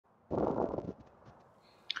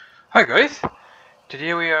Hi guys,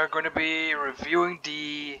 today we are going to be reviewing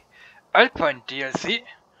the Alpine DLC,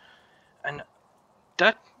 and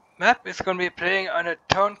that map is going to be playing on a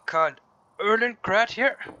town called Erlengrad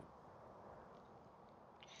here,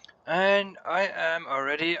 and I am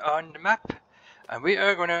already on the map, and we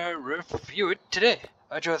are going to review it today.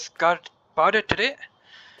 I just bought it today.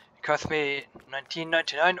 It cost me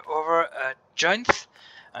 $19.99 over at Giants,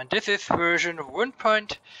 and this is version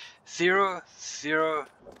 1.000.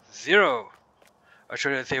 Or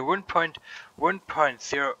should I say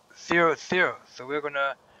 1.1.000. So we're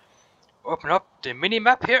gonna open up the mini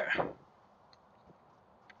map here,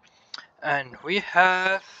 and we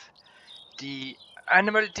have the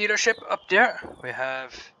animal dealership up there. We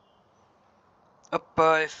have up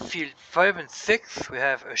by field 5 and 6 we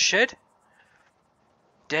have a shed.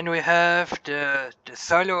 Then we have the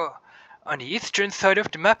silo on the eastern side of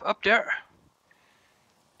the map up there.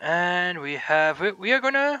 And we are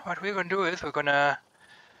gonna, what we're gonna do is we're gonna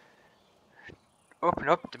open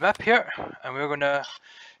up the map here, and we're gonna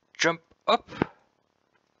jump up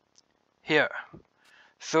here.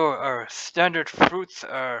 So our standard fruits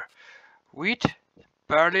are wheat,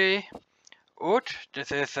 barley, oat,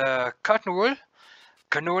 this is cotton wool,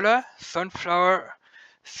 canola, sunflower,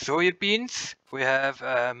 soybeans, we have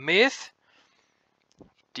maize,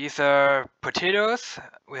 these are potatoes,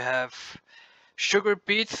 we have sugar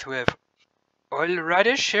beets, we have oil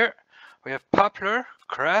radish here, we have poplar,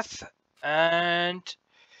 grass, and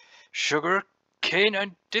sugar cane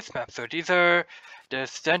on this map. So these are the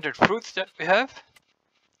standard fruits that we have.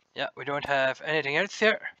 Yeah, we don't have anything else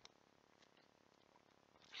here.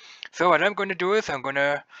 So what I'm going to do is I'm going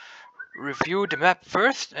to review the map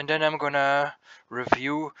first, and then I'm going to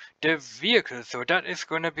review the vehicle. So that is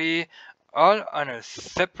going to be all on a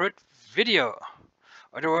separate video.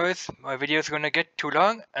 Otherwise, my video is going to get too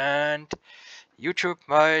long, and YouTube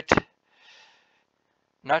might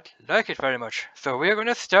not like it very much. So we're going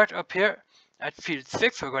to start up here at field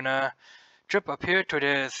 6. We're going to jump up here to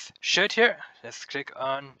this shed here. Let's click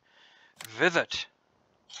on visit.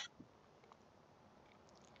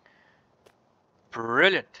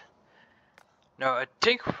 Brilliant. Now I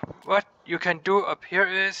think what you can do up here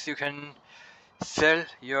is you can sell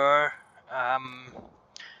your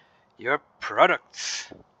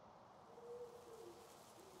products.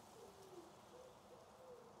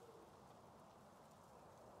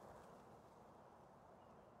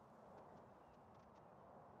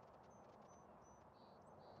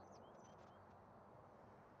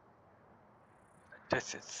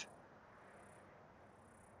 This is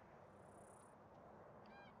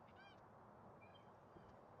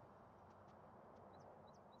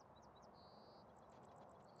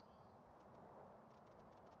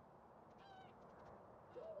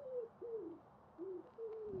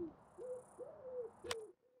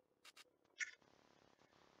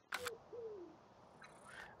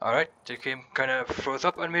alright. The game kind of froze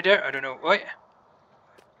up on me there. I don't know why.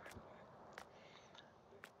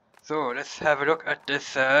 So let's have a look at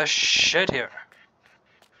this shed here.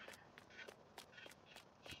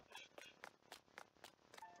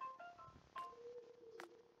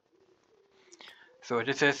 So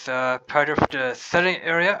this is part of the selling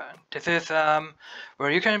area. This is where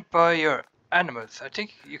you can buy your animals. I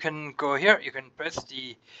think you can go here. You can press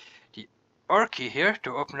the R key here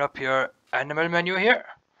to open up your animal menu here.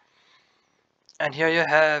 And here you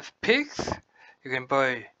have pigs. You can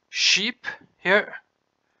buy sheep here.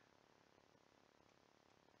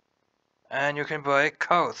 And you can buy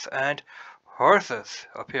cows and horses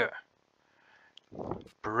up here.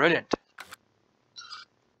 Brilliant.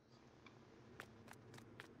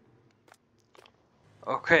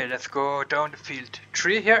 Okay, let's go down to field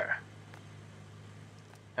 3 here.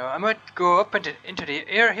 Now I might go up into the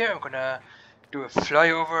air here. I'm gonna do a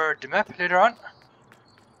fly over the map later on.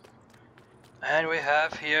 And we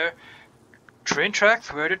have here train tracks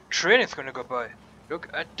where the train is gonna go by. Look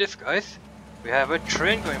at this, guys. We have a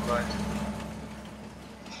train going by.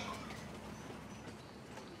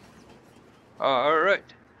 Alright.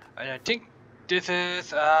 And I think this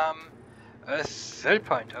is a sell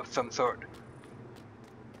point of some sort.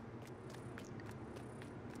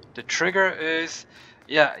 The trigger is,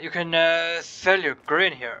 yeah, you can sell your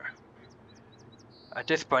grain here. At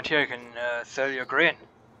this point here you can sell your grain.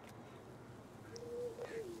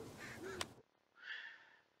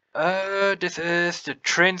 This is the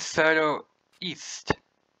train silo east.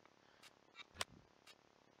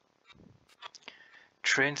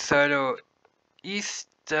 Train silo east,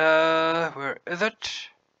 where is it?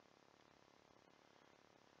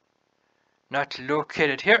 Not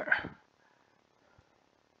located here.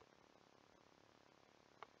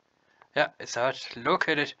 Yeah, it's not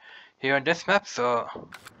located here on this map, so...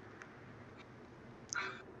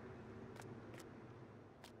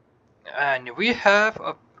 And we have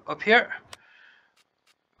up here,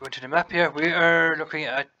 go to the map here, we are looking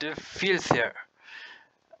at the fields here.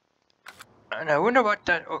 And I wonder what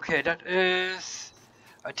that... Okay, that is...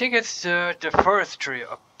 I think it's the forestry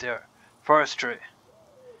up there. Forestry.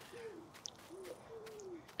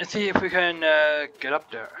 Let's see if we can get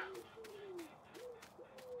up there.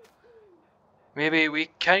 Maybe we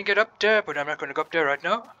can get up there, but I'm not going to go up there right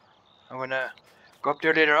now. I'm going to go up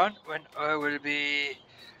there later on when I will be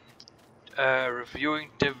reviewing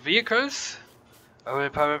the vehicles. I will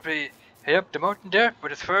probably head up the mountain there,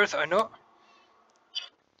 but as far as I know,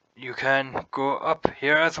 you can go up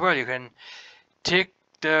here as well. You can take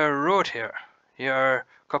the road here. Here are a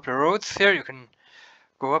couple of roads here. You can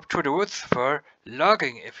go up through the woods for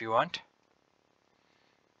logging if you want.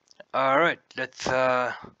 Alright, let's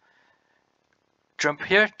jump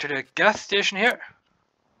here to the gas station here.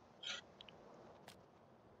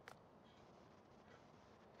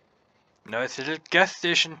 Now it's a little gas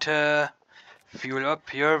station to fuel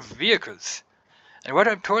up your vehicles. And what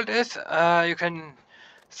I'm told is you can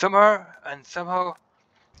somehow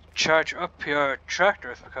charge up your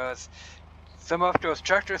tractors, because some of those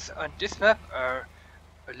tractors on this map are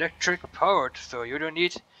electric powered, so you don't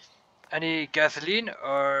need any gasoline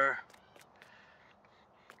or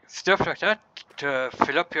stuff like that to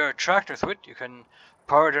fill up your tractors with. You can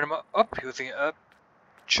power them up using a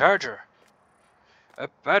charger, a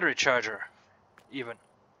battery charger even.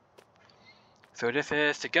 So this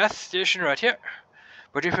is the gas station right here.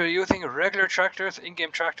 But if you're using regular tractors,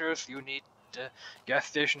 in-game tractors, you need the gas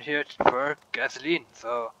station here for gasoline.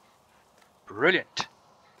 So brilliant.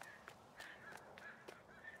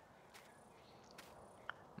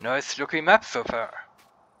 Nice looking map so far.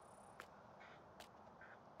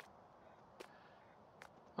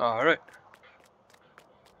 Alright.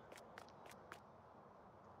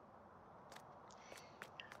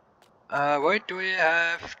 Why do we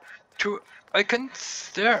have two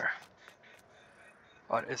icons there?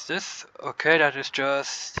 What is this? Okay, that is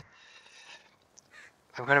just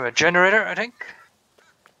some kind of a generator, I think.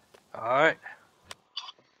 Alright.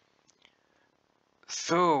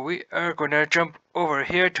 So we are gonna jump over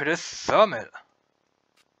here to this sawmill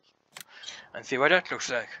and see what that looks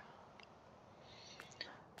like.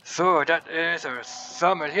 So that is our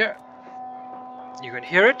sawmill here. You can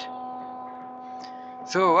hear it.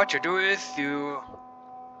 So what you do is you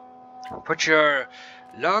put your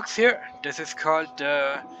logs here. This is called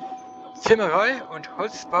Zimmerei und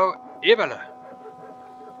Holzbau Eberle.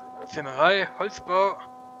 Zimmerei, Holzbau,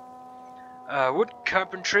 wood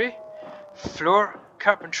carpentry, floor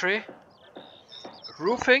carpentry,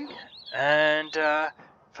 roofing, and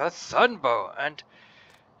Fassadenbau. And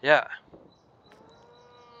yeah,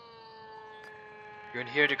 you can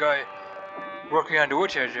hear the guy working on the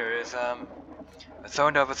wood here. There is a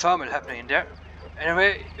sound of a sawmill happening in there.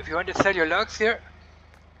 Anyway, if you want to sell your logs here,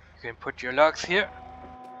 you can put your logs here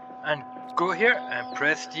and go here and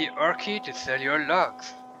press the R key to sell your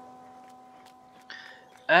logs.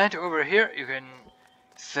 And over here you can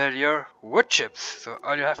sell your wood chips. So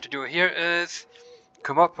all you have to do here is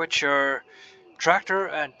come up with your tractor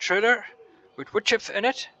and trailer with wood chips in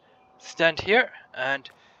it, stand here and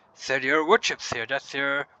sell your wood chips here. That's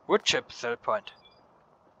your wood chip sell point.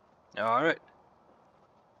 Alright.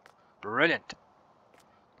 Brilliant.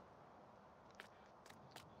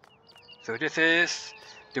 So this is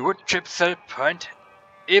the wood chip sell point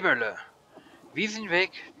Eberle,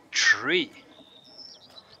 Wiesenweg 3.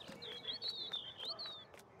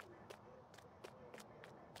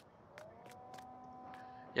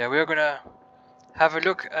 Yeah, we're gonna have a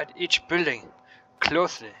look at each building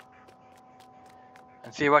closely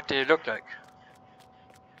and see what they look like.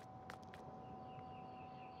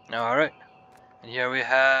 Alright, and here we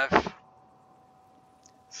have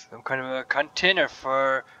some kind of a container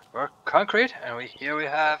for our concrete, and here we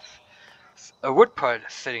have a wood pile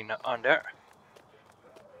sitting on there.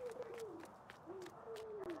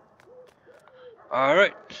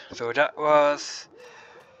 Alright, so that was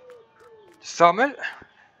the sawmill,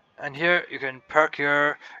 and here you can park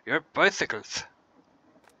your bicycles.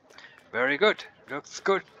 Very good, looks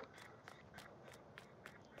good.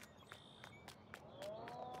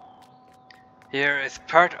 Here is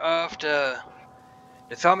part of the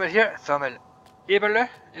sawmill here, sawmill Eberle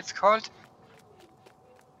it's called.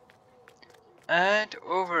 And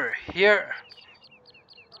over here,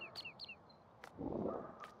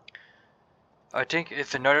 I think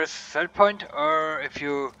it's another sell point, or if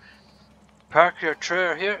you park your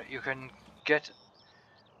trailer here, you can get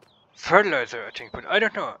fertilizer, I think, but I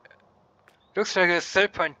don't know. Looks like a sell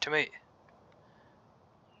point to me.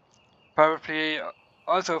 Probably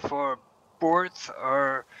also for boards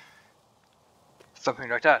or something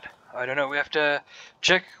like that. I don't know, we have to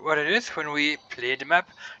check what it is when we play the map.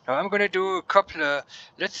 Now I'm gonna do a couple of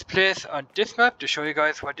let's plays on this map to show you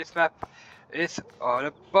guys what this map is all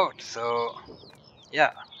about. So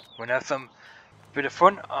yeah, we're gonna have some bit of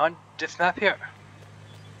fun on this map here.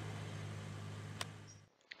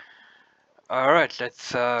 Alright,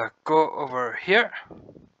 let's go over here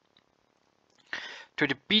to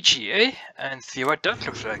the BGA and see what that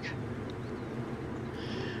looks like.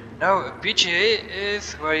 Now a BGA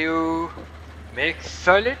is where you make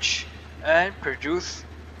silage and produce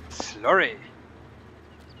slurry.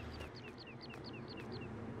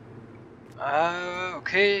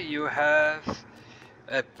 Okay, you have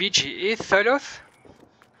a BGA silos.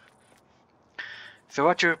 So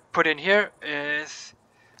what you put in here is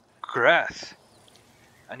grass.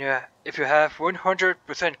 And if you have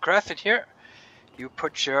 100% grass in here, you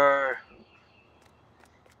put your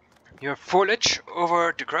foliage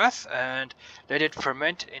over the grass and let it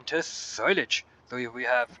ferment into silage. So we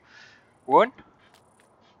have 1,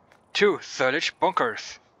 2 silage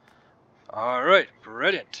bunkers. Alright,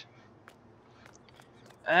 brilliant.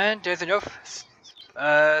 And there's enough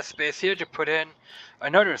space here to put in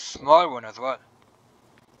another small one as well.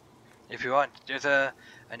 If you want, there's an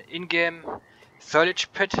in-game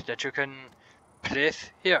silage pit that you can place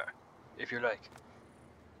here, if you like.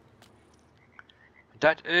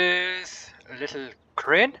 That is a little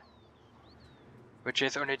crane, which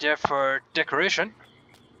is only there for decoration.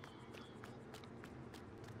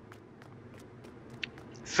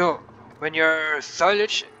 So, when your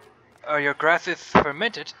silage or your grass is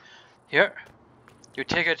fermented, here, you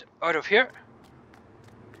take it out of here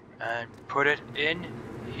and put it in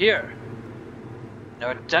here.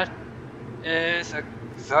 Now that is a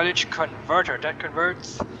silage converter that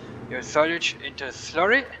converts your silage into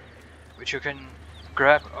slurry, which you can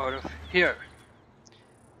grab out of here.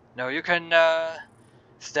 Now you can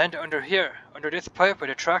stand under here, under this pipe with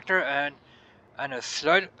a tractor and a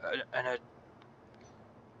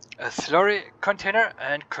slurry container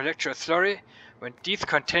and collect your slurry when these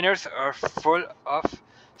containers are full of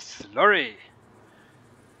slurry.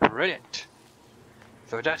 Brilliant.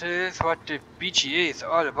 So that is what the BGA is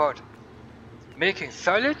all about. Making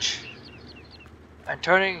silage and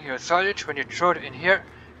turning your silage when you throw it in here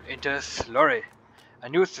into slurry.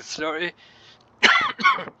 And use the slurry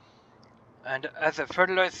and as a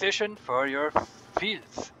fertilization for your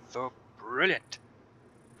fields. So brilliant.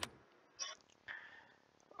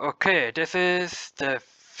 Okay, this is the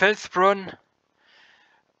Felsbrunn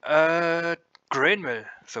grain mill.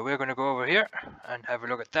 So we're gonna go over here and have a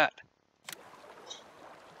look at that.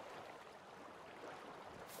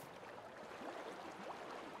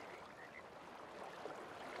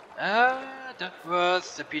 That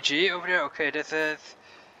was the BGA over there. Okay, this is...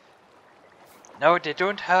 Now they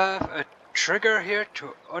don't have a trigger here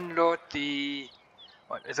to unload the...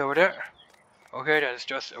 What is over there? Okay, that is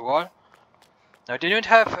just a wall. Now they don't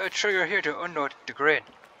have a trigger here to unload the grain.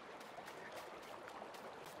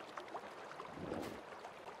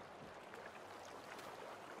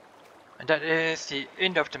 And that is the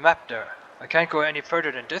end of the map there. I can't go any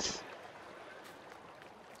further than this.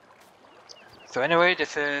 So anyway,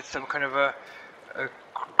 this is some kind of a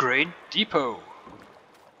grain depot.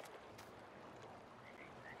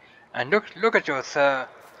 And look at those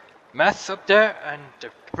masts up there, and the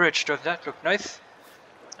bridge. Does that look nice?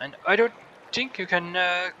 And I don't think you can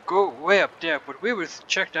go way up there, but we will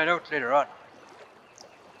check that out later on.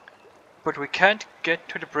 But we can't get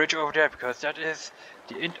to the bridge over there because that is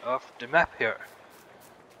the end of the map here.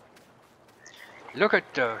 Look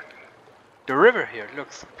at the river here. It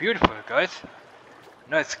looks beautiful, guys.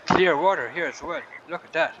 Nice clear water here as well. Look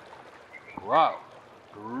at that. Wow.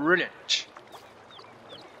 Brilliant.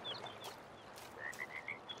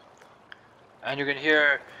 And you can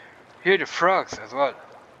hear the frogs as well.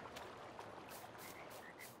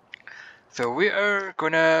 So we are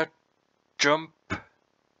gonna jump.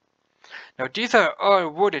 Now these are all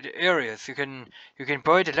wooded areas. You can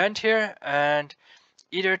buy the land here and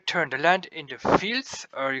either turn the land into fields,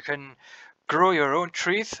 or you can grow your own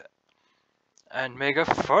trees and make a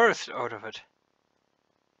forest out of it.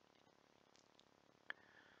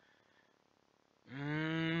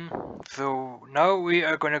 So now we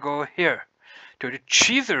are gonna go here to the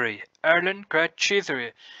cheesery, Ireland Grad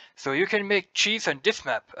Cheesery. So you can make cheese on this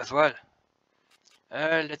map as well.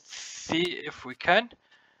 Let's see if we can.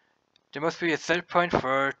 There must be a sell point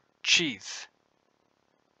for cheese.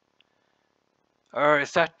 Or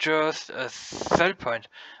is that just a sell point?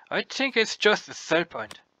 I think it's just a sell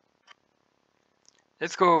point.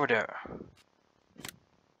 Let's go over there.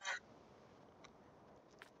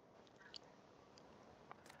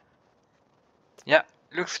 Yeah,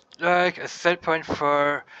 looks like a sell point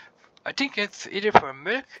for, I think it's either for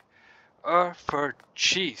milk or for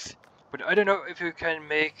cheese. But I don't know if you can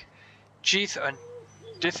make cheese on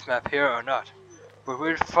this map here or not. But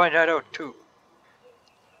we'll find that out too.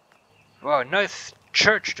 Wow, nice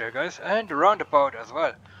church there, guys, and roundabout as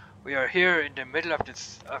well. We are here in the middle of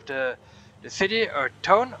the city or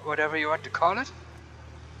town, whatever you want to call it.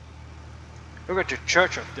 Look at the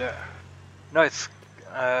church up there. Nice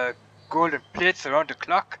golden plates around the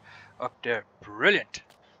clock up there. Brilliant.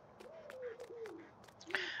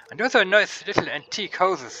 And those are nice little antique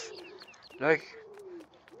houses, like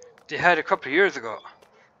they had a couple of years ago.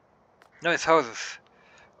 Nice houses.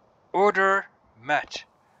 Order mat.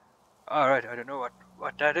 Alright, I don't know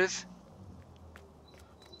what that is.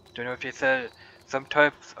 Don't know if you sell some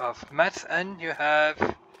types of mats, and you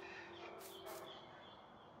have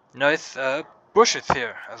nice bushes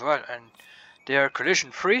here as well, and they are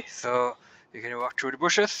collision free, so you can walk through the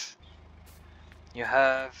bushes. You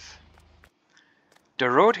have the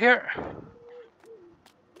road here.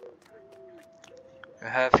 You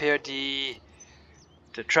have here the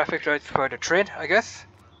traffic lights for the train, I guess.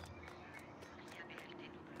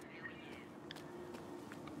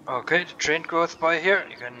 Okay, the train goes by here.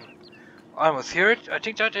 You can almost hear it. I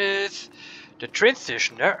think that is the train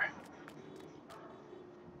station there.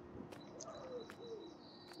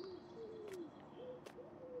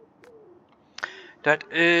 That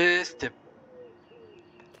is the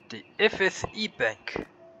FSE Bank.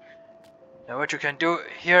 Now what you can do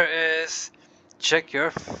here is check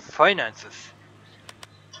your finances.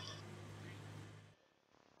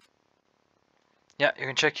 Yeah, you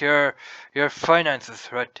can check your finances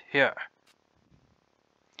right here.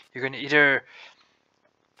 You can either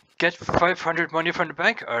get 500 money from the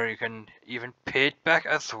bank, or you can even pay it back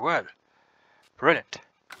as well. Brilliant.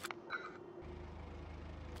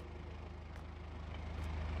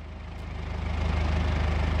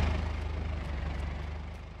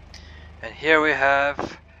 And here we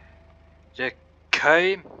have the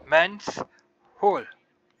Cayman's Hole,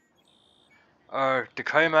 or the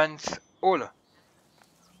Cayman's Ola.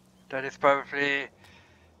 That is probably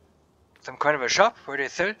some kind of a shop where they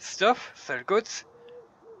sell stuff, sell goods.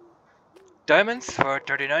 Diamonds for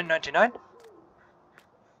 $39.99.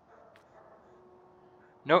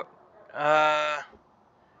 No,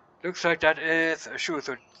 looks like that is a shoe,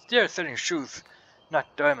 so they're selling shoes,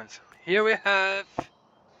 not diamonds. Here we have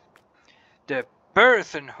the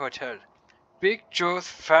Burson Hotel. Big Joe's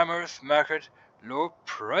Farmers Market, low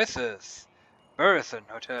prices. Burson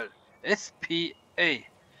Hotel. SPA.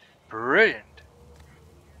 Brilliant.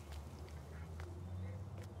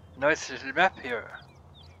 Nice little map here.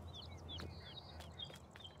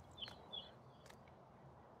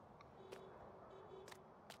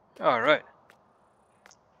 Alright.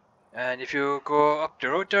 And if you go up the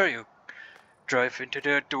road there, you drive into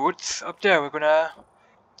the woods up there. We're gonna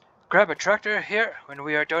grab a tractor here. When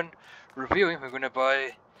we are done reviewing, we're gonna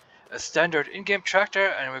buy a standard in-game tractor,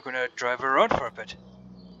 and we're gonna drive around for a bit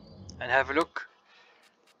and have a look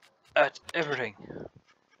at everything.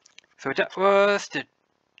 So that was the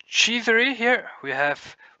cheesery here. We're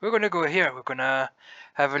gonna go here. We're gonna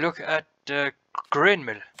have a look at the grain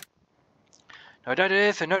mill. Now that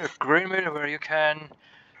is another grain mill where you can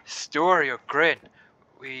store your grain.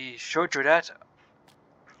 We showed you that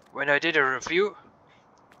when I did a review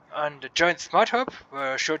on the Giant Smart Hub,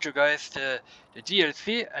 where I showed you guys the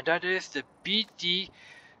DLC, and that is the BD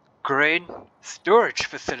Grain Storage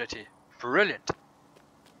Facility. Brilliant.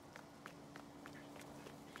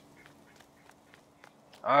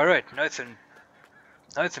 Alright, nice and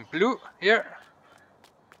blue here.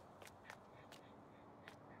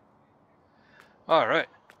 Alright.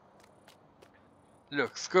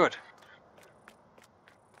 Looks good.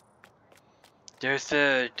 There's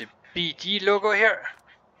the BD logo here.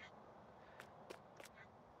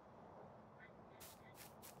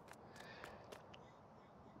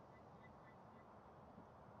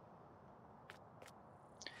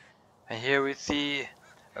 And here we see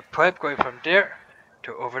a pipe going from there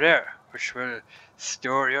to over there, which will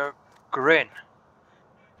store your grain.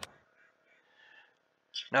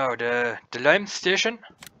 Now the lime station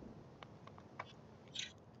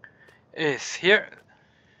is here.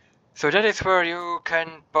 So that is where you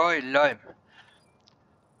can buy lime,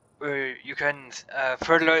 where you can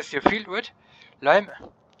fertilize your field with lime.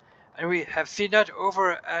 And we have seen that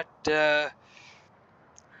over at the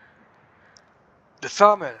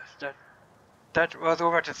sawmill. That was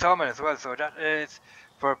over at the sawmill as well, so that is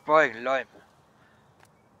for buying lime.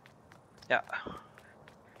 Yeah.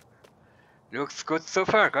 Looks good so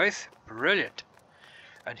far, guys. Brilliant.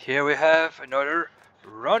 And here we have another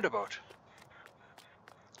roundabout.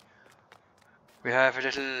 We have a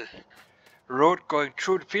little road going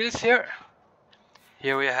through the fields here.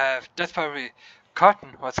 Here we have, that's probably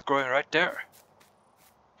cotton, what's growing right there.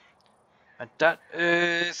 And that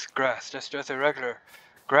is grass. That's just a regular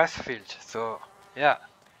grass field. So, yeah.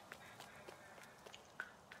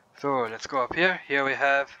 So, let's go up here. Here we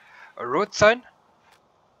have a road sign.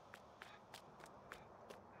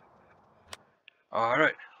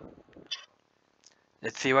 Alright.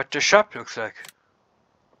 Let's see what the shop looks like.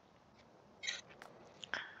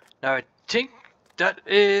 Now, I think that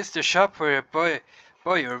is the shop where you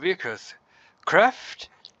buy your vehicles. Craft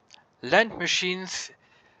Land Machines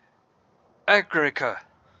Agrica.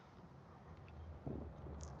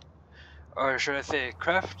 Or should I say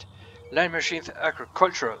Craft Land Machines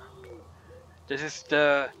Agricultural. This is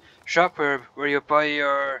the shop where you buy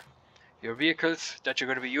your vehicles that you're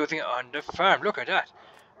going to be using on the farm. Look at that.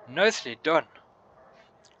 Nicely done.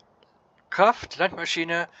 Craft Land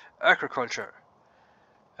Machine Agriculture.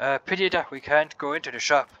 Pity that we can't go into the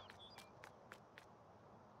shop.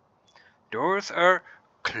 Doors are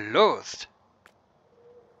closed.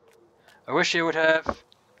 I wish you would have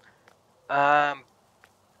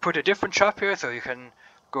put a different shop here so you can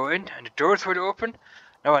go in and the doors will open.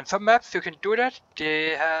 Now on some maps you can do that.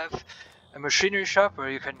 They have a machinery shop where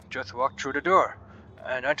you can just walk through the door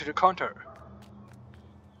and onto the counter.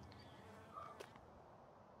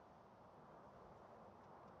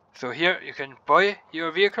 So here you can buy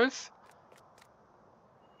your vehicles.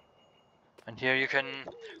 And here you can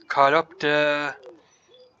call up the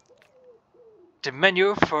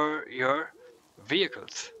menu for your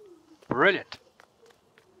vehicles. Brilliant.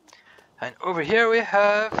 And over here we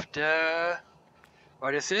have the,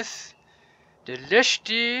 what is this? The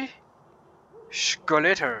Lichty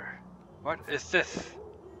Scholator. What is this?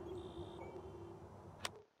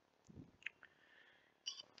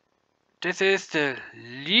 This is the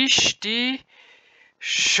Lichty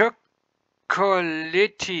Chocolati.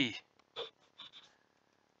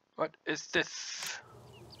 What is this?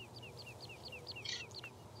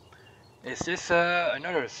 Is this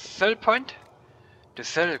another sell point? To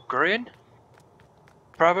sell grain?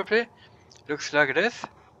 Probably. Looks like it is.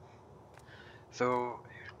 So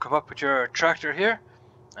come up with your tractor here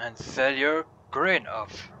and sell your grain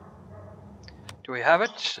off. Do we have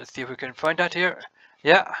it? Let's see if we can find that here.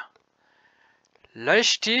 Yeah.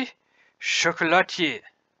 Lichty Chocolatier.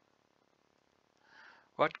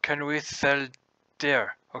 What can we sell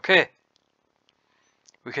there? Okay.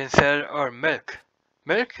 We can sell our milk.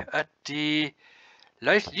 Milk at the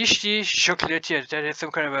Lichty Chocolatier. That is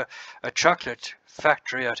some kind of a chocolate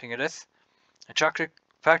factory, I think it is. A chocolate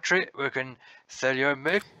factory where you can sell your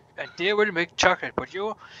milk and they will make chocolate, but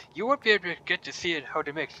you won't be able to get to see it how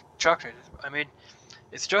they make chocolate. I mean,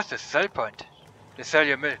 it's just a sell point to sell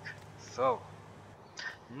your milk. So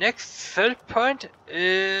next sell point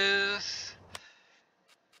is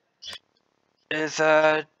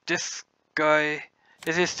this guy.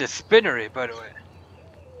 This is the spinnery, by the way.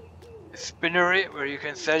 The spinnery where you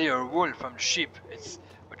can sell your wool from the sheep. It's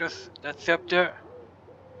what does that's up there.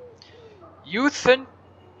 Jugendtobler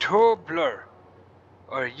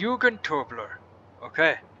or Jugendtobler.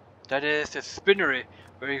 Okay, that is the spinnery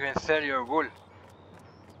where you can sell your wool.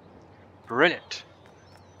 Brilliant.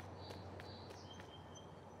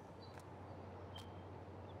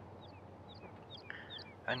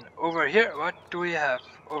 And over here, what do we have?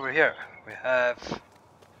 Over here, we have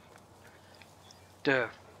the,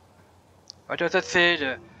 what does that say?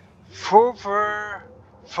 The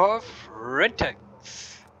Rentex.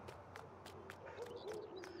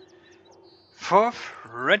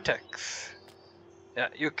 Rentex. Yeah,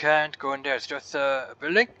 you can't go in there. It's just a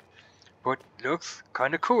building, but looks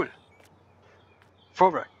kind of cool.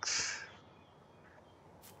 Forex.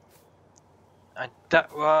 And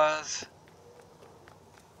that was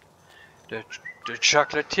the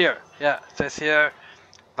chocolatier. Yeah, it says here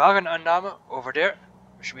Warenannahme over there,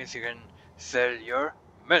 which means you can sell your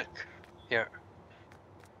milk here.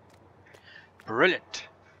 Brilliant.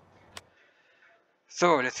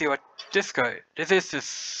 So let's see what this guy. This is the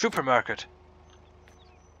supermarket.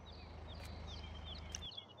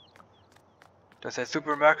 Does that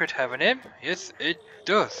supermarket have a name? Yes, it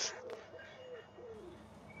does.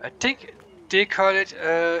 I think they call it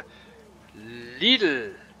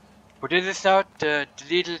Lidl. But this is not the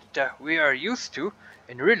Lidl that we are used to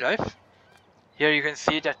in real life. Here you can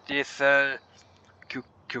see that they sell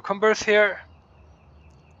cucumbers here,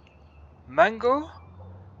 mango,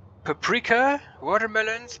 paprika,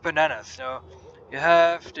 watermelons, bananas. Now you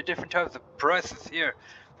have the different types of prices here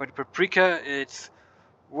For the paprika, it's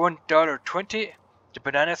 $1.20. The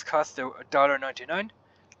bananas cost $1.99.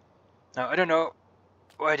 Now I don't know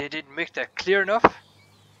why they didn't make that clear enough.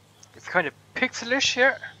 It's kind of pixelish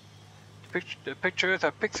here. The pictures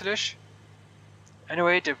are pixelish.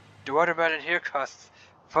 Anyway, the watermelon here costs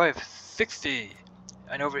 $5.60.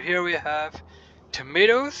 And over here we have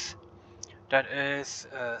tomatoes. That is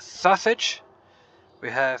sausage. We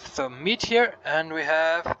have some meat here, and we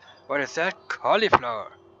have, what is that?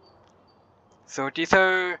 Cauliflower. So these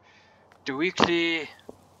are the weekly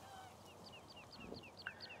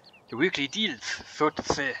deals, so to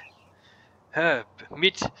say.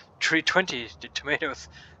 Meat $3.20, the tomatoes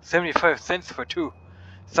 75 cents for two.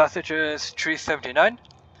 Sausages $3.79.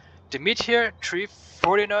 The meat here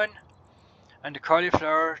 $3.49, and the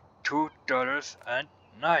cauliflower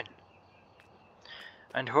 $2.09.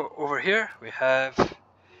 And over here we have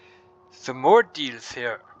some more deals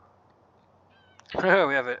here. We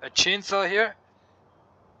have a chainsaw here.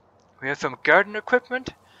 We have some garden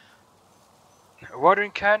equipment, a watering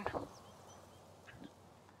can,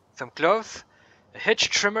 some gloves, a hedge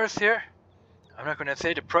trimmers here. I'm not going to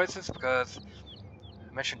say the prices because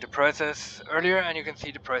I mentioned the prices earlier, and you can see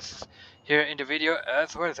the prices here in the video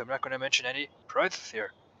as well, so I'm not going to mention any prices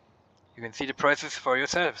here. You can see the prices for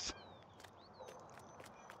yourselves.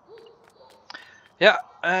 Yeah,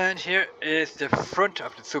 and here is the front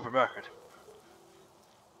of the supermarket.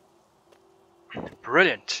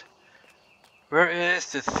 Brilliant. Where is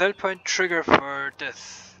the sell point trigger for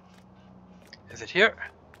this? Is it here?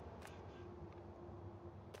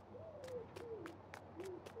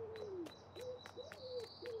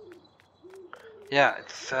 Yeah,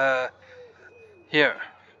 it's here.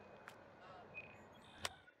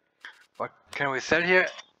 What can we sell here?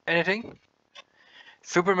 Anything?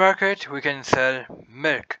 Supermarket, we can sell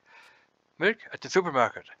milk. Milk at the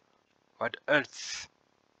supermarket. What else?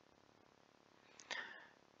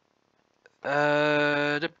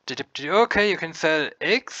 Okay, you can sell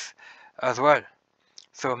eggs as well.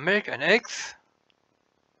 So milk and eggs.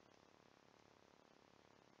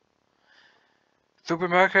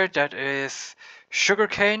 Supermarket, that is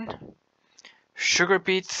sugarcane, sugar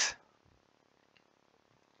beets,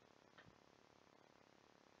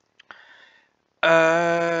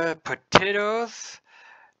 potatoes,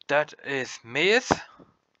 that is maize,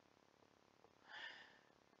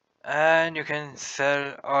 and you can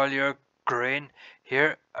sell all your grain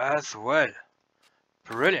here as well.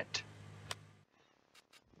 Brilliant.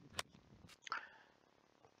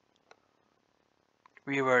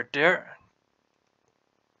 We were there.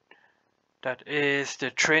 That is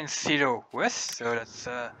the train silo west, so let's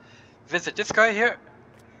visit this guy here.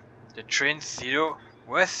 The train silo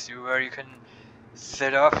west, where you can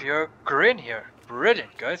set off your grain here.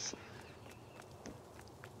 Brilliant, guys.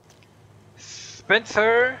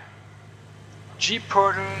 Spencer,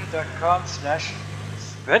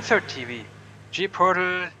 gportal.com/SpencerTV.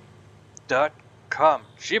 gportal.com.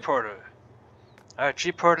 Gportal.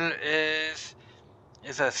 Gportal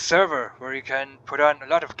is a server where you can put on a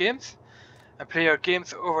lot of games and play your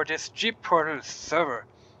games over this gportal server.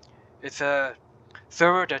 It's a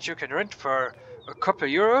server that you can rent for a couple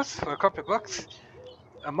of euros, for a couple of bucks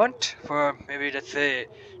a month, for maybe let's say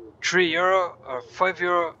 €3 or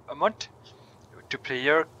 €5 a month to play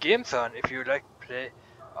your games on if you like to play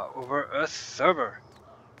over a server.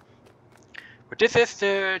 But this is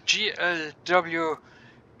the GLW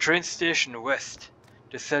train station west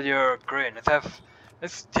to sell your grain.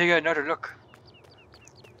 Let's take another look.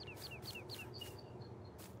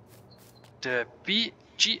 The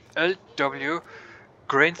BGLW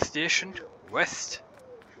grain station west.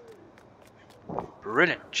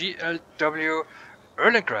 Brilliant. GLW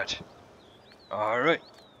Erlengrad. Alright.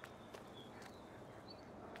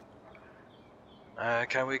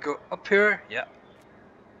 Can we go up here? Yeah.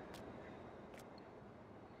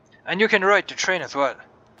 And you can ride the train as well.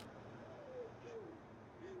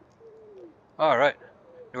 Alright.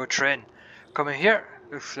 No train coming here.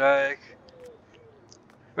 Looks like...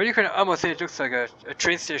 well, you can almost say it looks like a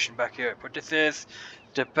train station back here. But this is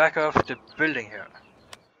the back of the building here.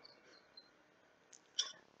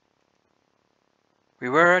 We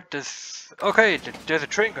were at this... okay, there's a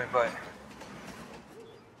train going by.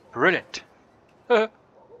 Brilliant. I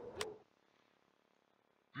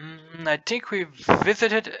think we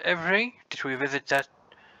visited everything. Did we visit that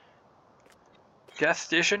gas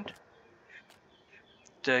station?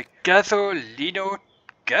 The Gasolino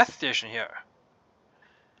gas station here.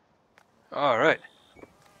 Alright.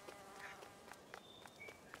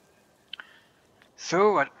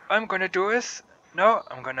 So what I'm gonna do is, now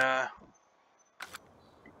I'm gonna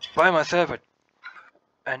buy myself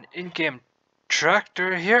an in-game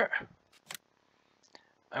tractor here,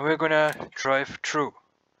 and we're gonna drive through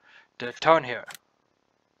the town here.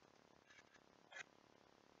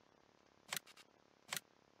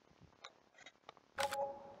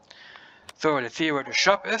 So let's see where the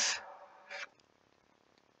shop is.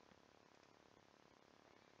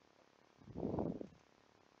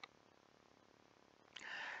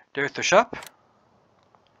 There's the shop.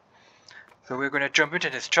 So we're gonna jump into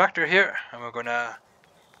this tractor here, and we're gonna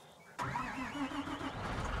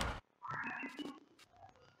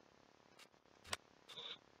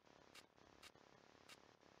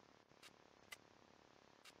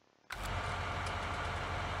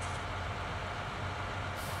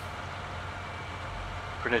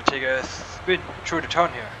take a spin through the town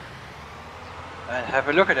here and have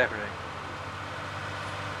a look at everything.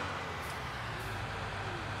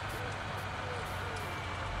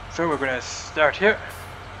 So we're gonna start here.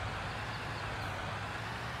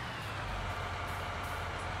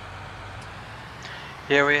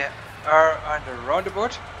 Here we are on the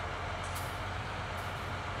roundabout.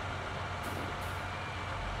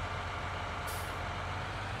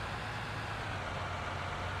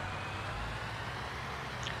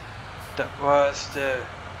 That was the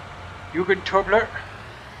Jugendtobler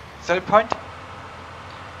sell point.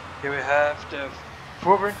 Here we have the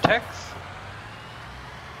forward text.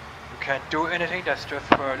 You can't do anything, that's just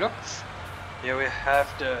for looks. Here we have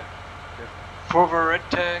the forward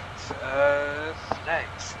text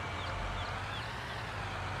flags.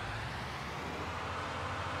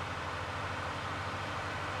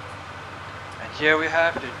 And here we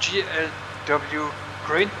have the GLW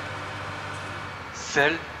green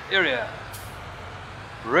cell area.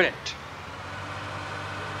 Brilliant.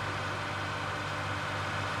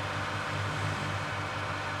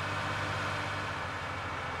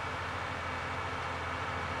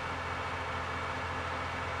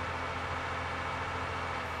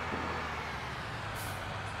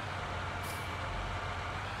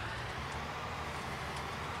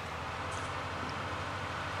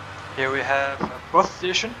 Here we have a bus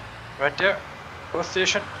station right there. Bus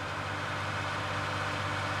station.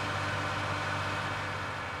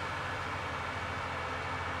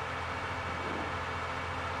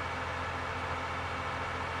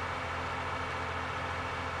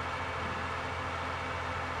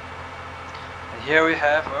 Here we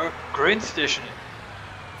have our grain station,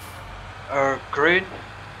 our grain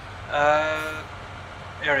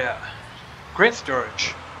area, grain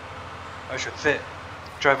storage, I should say.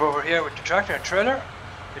 Drive over here with the tractor and trailer,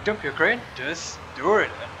 you dump your grain, just store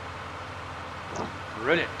it.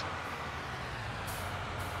 Brilliant.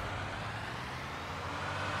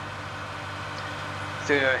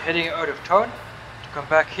 So you're heading out of town to come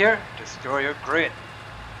back here to store your grain.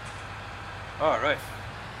 Alright.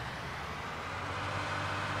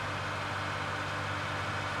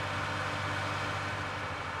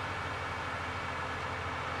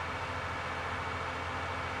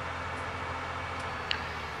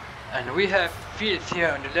 And we have fields here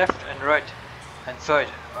on the left and right hand side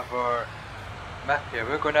of our map here.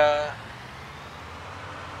 We're gonna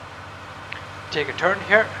take a turn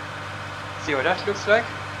here, see what that looks like.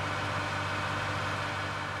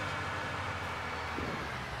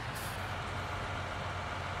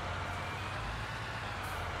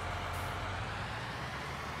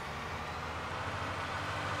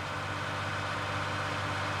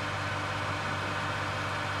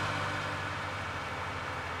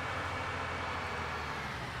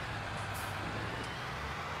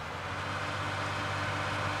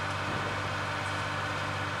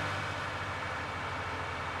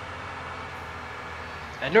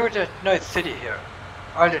 And look at that nice city here.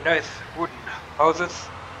 All the nice wooden houses,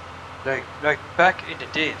 like back in the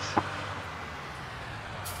days.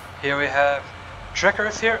 Here we have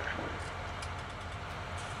trekkers here.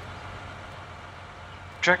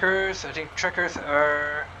 Trekkers, I think trekkers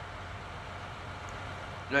are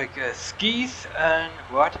like skis and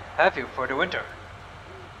what have you for the winter.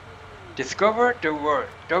 Discover the world.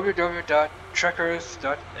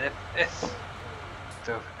 www.trekkers.fs.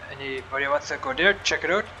 So if anybody wants to go there, check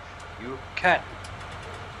it out, you can.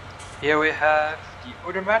 Here we have the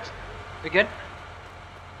other mat again.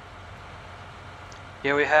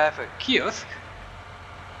 Here we have a kiosk.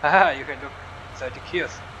 Haha, you can look inside the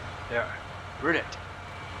kiosk. There, brilliant.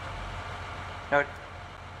 Now,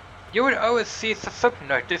 you would always see something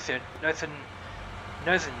like this here, nice and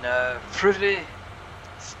fruity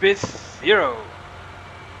Space Zero.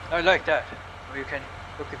 I like that. Where you can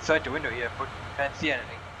look inside the window here, but you can't see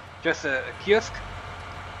anything. Just a kiosk.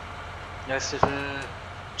 Nice little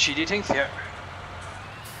cheaty things here.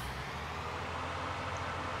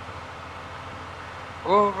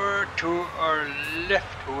 Over to our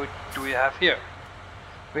left, who do we have here?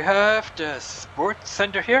 We have the sports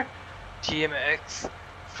center here, TMX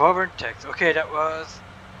Forward Text. Okay, that was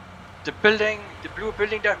the building, the blue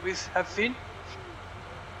building that we have seen,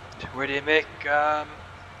 where they make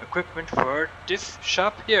equipment for this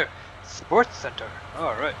shop here, sports center.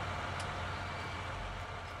 Alright.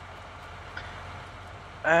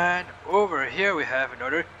 And over here we have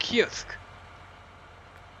another kiosk.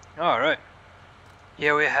 Alright.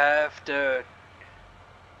 Here we have the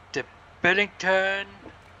Bellington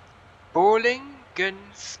Bowlingen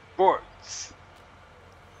Sports.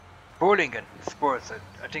 Bowlingen Sports.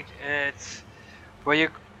 I think it's where you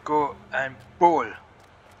go and bowl.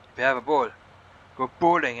 If you have a bowl, go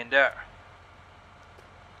bowling in there.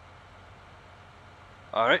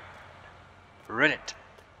 Alright. Brilliant.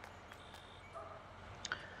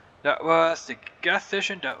 That was the gas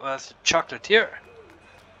station, that was the chocolatier.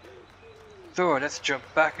 So let's jump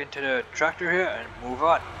back into the tractor here and move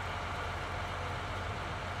on.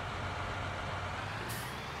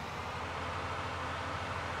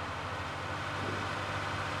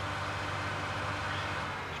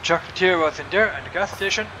 The chocolatier was in there and the gas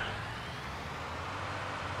station.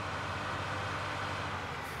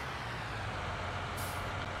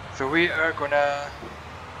 So we are gonna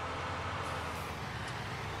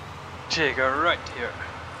take a right here.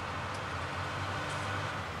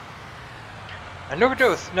 And look at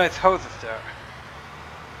those nice houses there.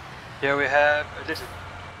 Here we have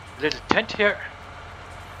a little tent here.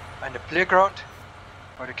 And a playground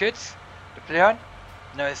for the kids to play on.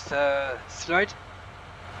 Nice slide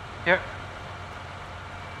here.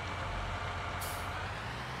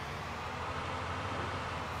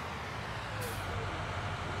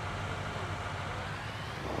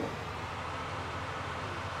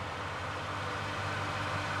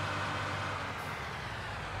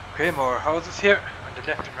 Okay, more houses here on the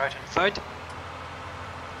left and right hand side.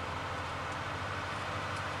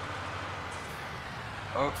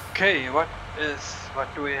 Okay, what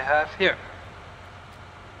do we have here?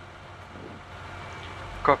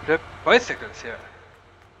 Couple of bicycles here.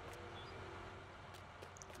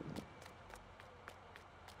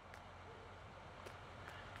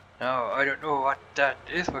 Now I don't know what that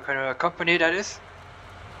is, what kind of a company that is.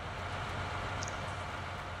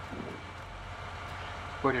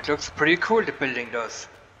 But it looks pretty cool, the building does.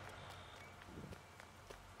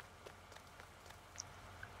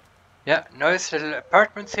 Yeah, nice little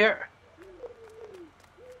apartments here.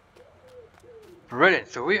 Brilliant,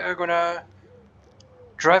 so we are gonna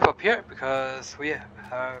drive up here because we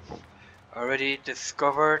have already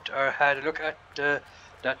discovered or had a look at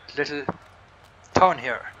that little town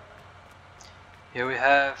here. Here we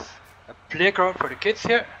have a playground for the kids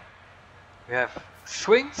here. We have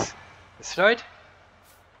swings, the slide,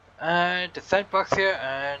 and the sandbox here,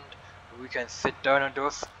 and we can sit down on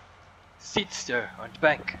those seats there on the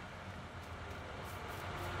bank.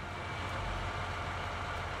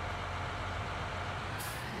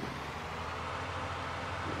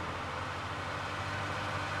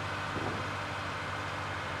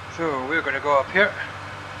 So we're gonna go up here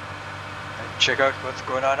and check out what's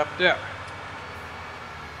going on up there.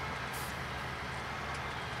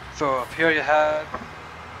 So up here you have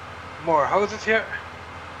more houses here.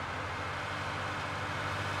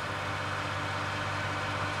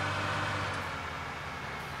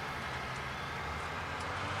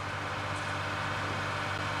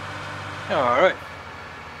 Alright,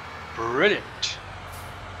 brilliant.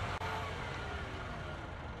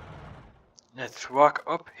 Let's walk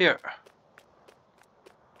up here.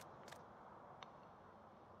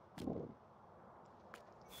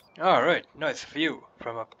 Alright, nice view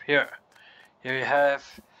from up here. Here you have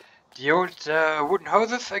the old wooden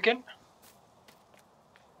houses again.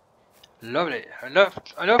 Lovely. I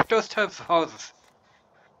love those types of houses.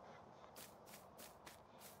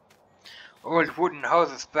 Old wooden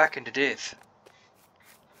houses back in the days.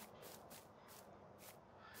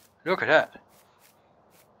 Look at that.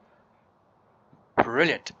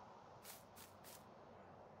 Brilliant.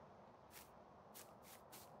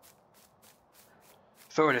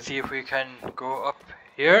 So let's see if we can go up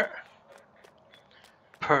here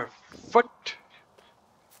per foot.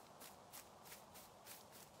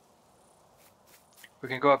 We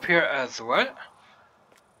can go up here as well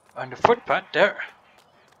on the footpath there.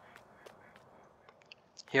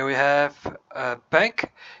 Here we have a bank.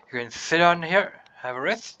 You can sit on here, have a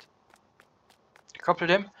rest. A couple of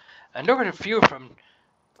them. And look at the view from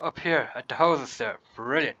up here at the houses there.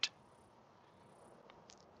 Brilliant.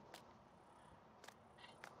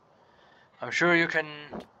 I'm sure you can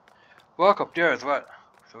walk up there as well.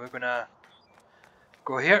 So we're gonna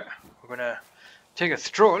go here. We're gonna take a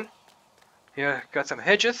stroll Here, got some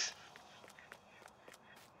hedges.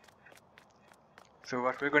 So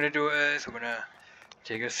what we're gonna do is we're gonna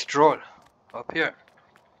take a stroll up here.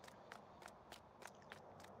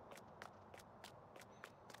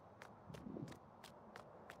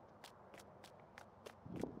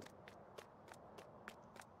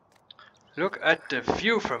 Look at the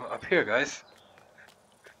view from up here, guys.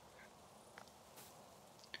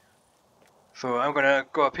 So I'm gonna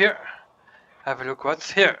go up here, have a look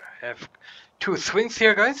what's here. I have two swings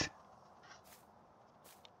here, guys.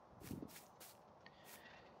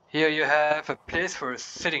 Here you have a place for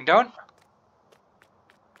sitting down.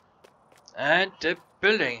 And the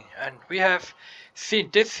building. And we have seen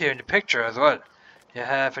this here in the picture as well. You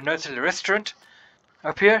have a nice little restaurant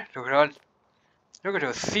up here. Look at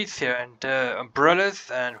those seats here and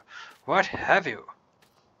umbrellas and what have you.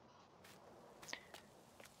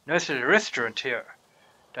 Nice little restaurant here.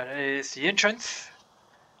 That is the entrance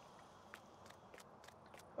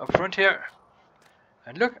up front here.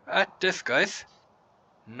 And look at this, guys.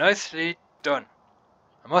 Nicely done.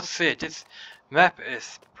 I must say, this map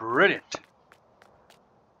is brilliant.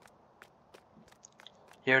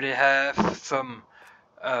 Here they have some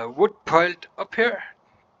wood piled up here.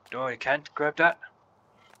 No, I can't grab that.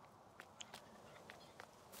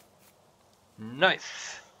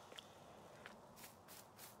 Nice.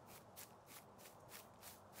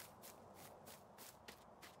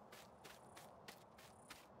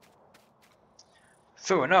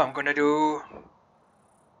 So now I'm gonna do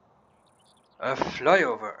a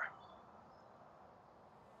flyover.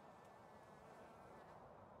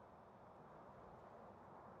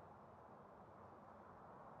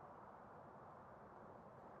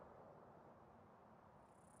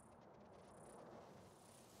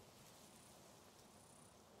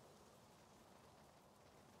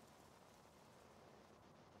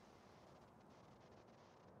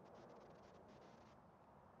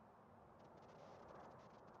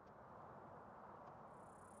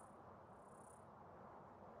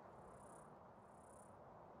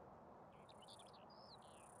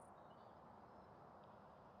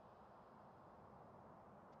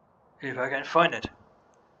 If I can find it.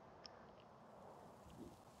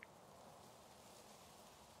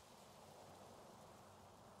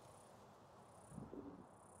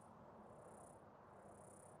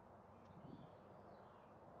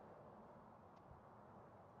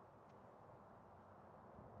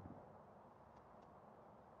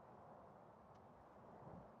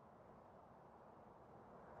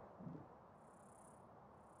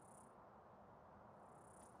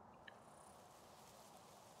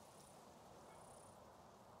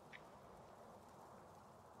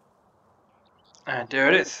 And there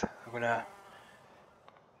it is. I'm gonna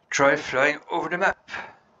try flying over the map.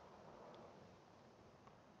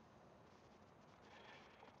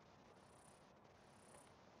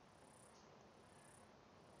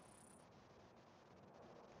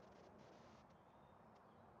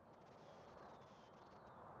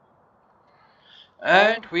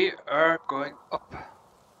 And we are going up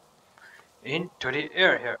into the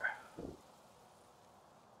air here.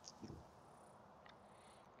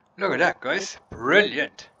 Look at that, guys.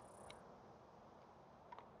 Brilliant.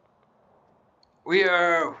 We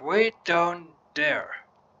are way down there.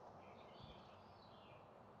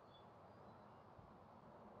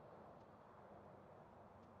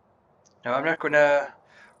 Now I'm not gonna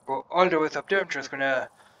go all the way up there. I'm just gonna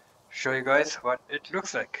show you guys what it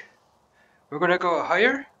looks like. We're gonna go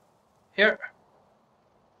higher here.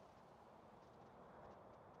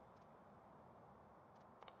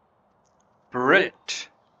 Brilliant.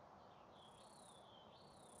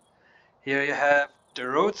 Here you have the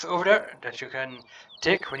roads over there that you can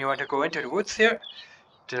take when you want to go into the woods here.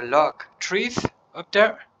 The log trees up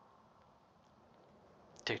there.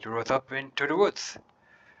 Take the road up into the woods.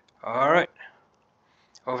 Alright.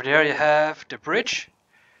 Over there you have the bridge.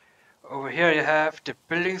 Over here you have the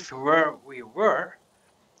buildings where we were.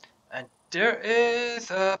 And there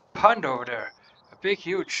is a pond over there. A big,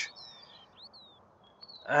 huge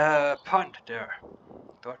pond there.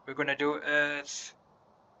 So what we're gonna do is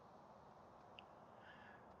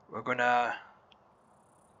we're gonna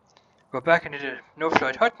go back into the no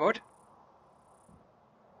flight hot mode.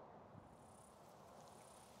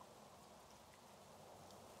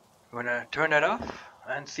 We're gonna turn that off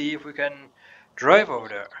and see if we can drive over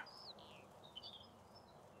there.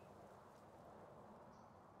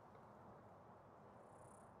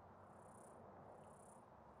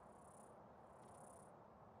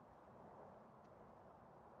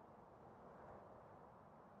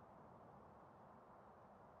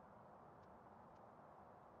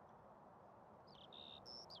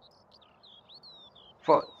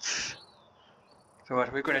 But So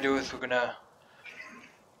what we're gonna do is we're gonna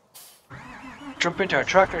jump into our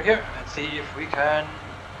tractor here and see if we can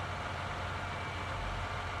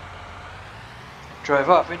drive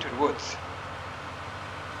off into the woods.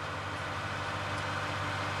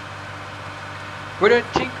 But I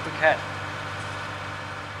think we can.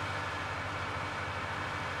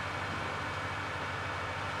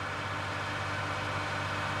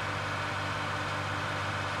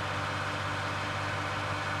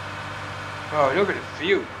 Wow, look at the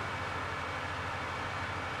view.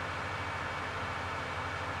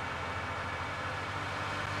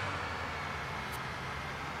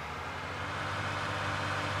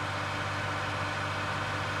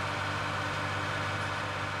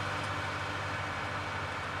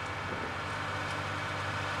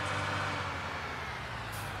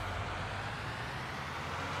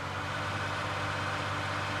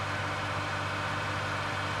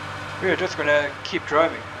 We're just gonna keep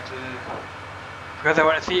driving because I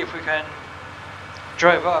want to see if we can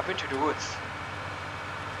drive off into the woods.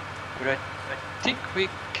 But I think we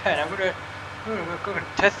can. We're gonna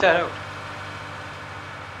test that out.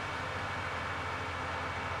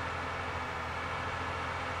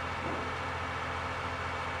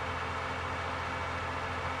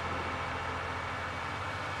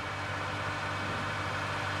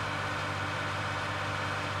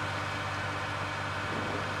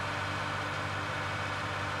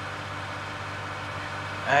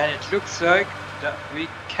 And it looks like that we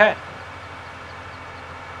can.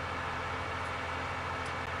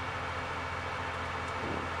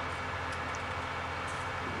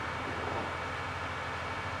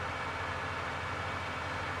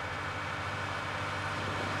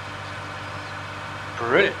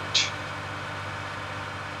 Brilliant.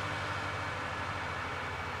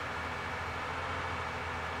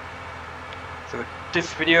 So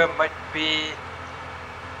this video might be,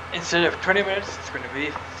 instead of 20 minutes, it's going to be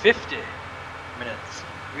 50 minutes.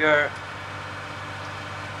 We are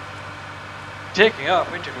taking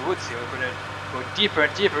off into the woods here. We're going to go deeper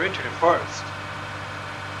and deeper into the forest.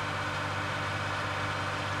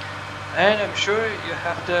 And I'm sure you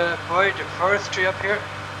have to buy the forestry up here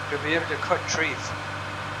to be able to cut trees.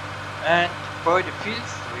 And buy the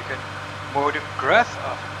fields so we can mow the grass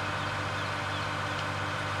off.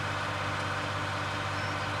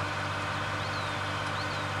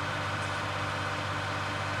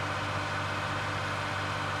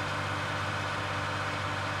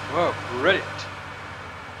 Wow, brilliant.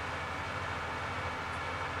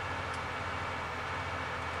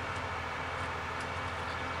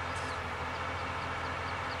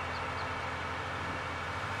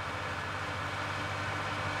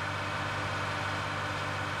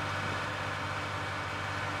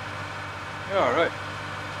 All right.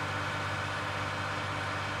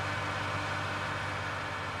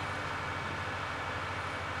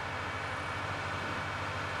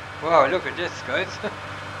 Wow, look at this, guys.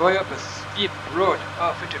 Going up a steep road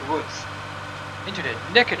off into the woods. Into the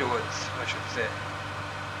neck of the woods, I should say.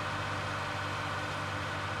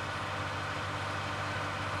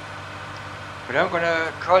 But I'm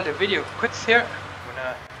gonna call the video quits here. I'm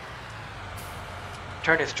gonna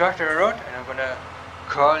turn this tractor around and I'm gonna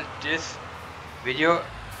call this video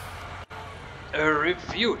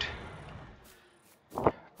reviewed.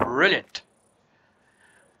 Brilliant.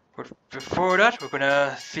 But before that, we're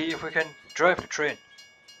gonna see if we can drive the train.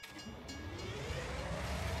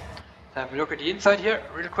 Have a look at the inside here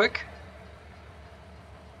real quick.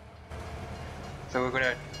 So we're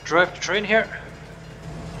gonna drive the train here.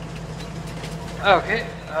 Okay,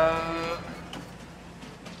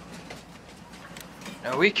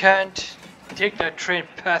 now we can't take that train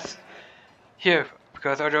past here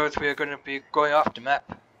because otherwise we are gonna be going off the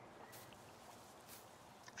map.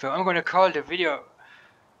 So I'm gonna call the video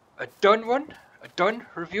a done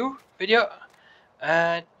review video,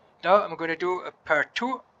 and now I'm gonna do a part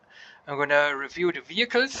 2. I'm gonna review the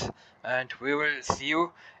vehicles, and we will see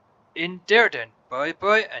you in there then. Bye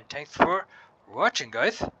bye, and thanks for watching,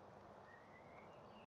 guys.